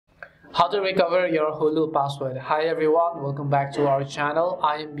How to recover your Hulu password. Hi everyone, welcome back to our channel.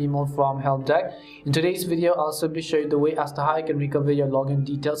 I am Bimal from Help Deck. In today's video, I'll simply show you the way as to how you can recover your login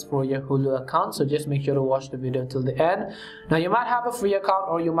details for your Hulu account. So just make sure to watch the video till the end. Now you might have a free account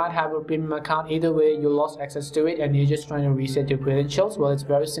or you might have a premium account. Either way, you lost access to it and you're just trying to reset your credentials. Well, it's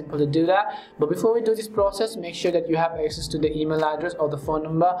very simple to do that. But before we do this process, make sure that you have access to the email address or the phone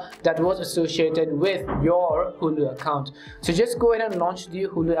number that was associated with your Hulu account. So just go ahead and launch the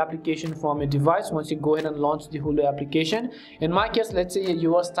Hulu application from your device. Once you go ahead and launch the Hulu application, in my case, let's say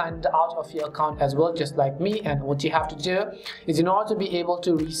you are signed out of your account as well, just like me, and what you have to do is, in order to be able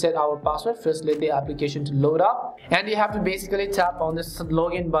to reset our password, first let the application to load up, and you have to basically tap on this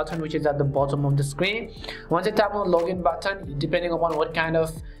login button, which is at the bottom of the screen. Once you tap on the login button, depending upon what kind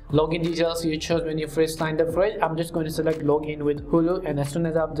of login details you chose when you first signed up for it, I'm just going to select login with Hulu, and as soon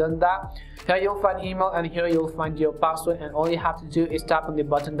as I've done that, here you'll find email and here you'll find your password, and all you have to do is tap on the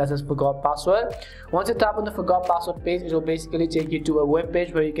button that says forgot password. Once you tap on the forgot password page, it will basically take you to a web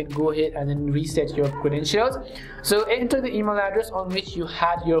page where you can go ahead and then reset your credentials. So enter the email address on which you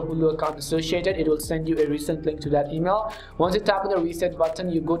had your Hulu account associated. It will send you a recent link to that email. Once you tap on the reset button,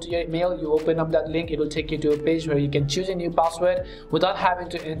 you go to your email, you open up that link, it will take you to a page where you can choose a new password without having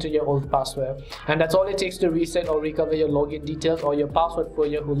to enter your old password. And that's all it takes to reset or recover your login details or your password for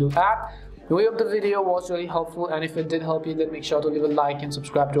your Hulu app. We hope the video was really helpful, and if it did help you, then make sure to leave a like and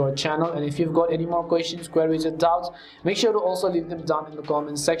subscribe to our channel. And if you've got any more questions, queries or doubts, make sure to also leave them down in the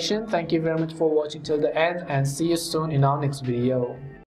comment section. Thank you very much for watching till the end, and see you soon in our next video.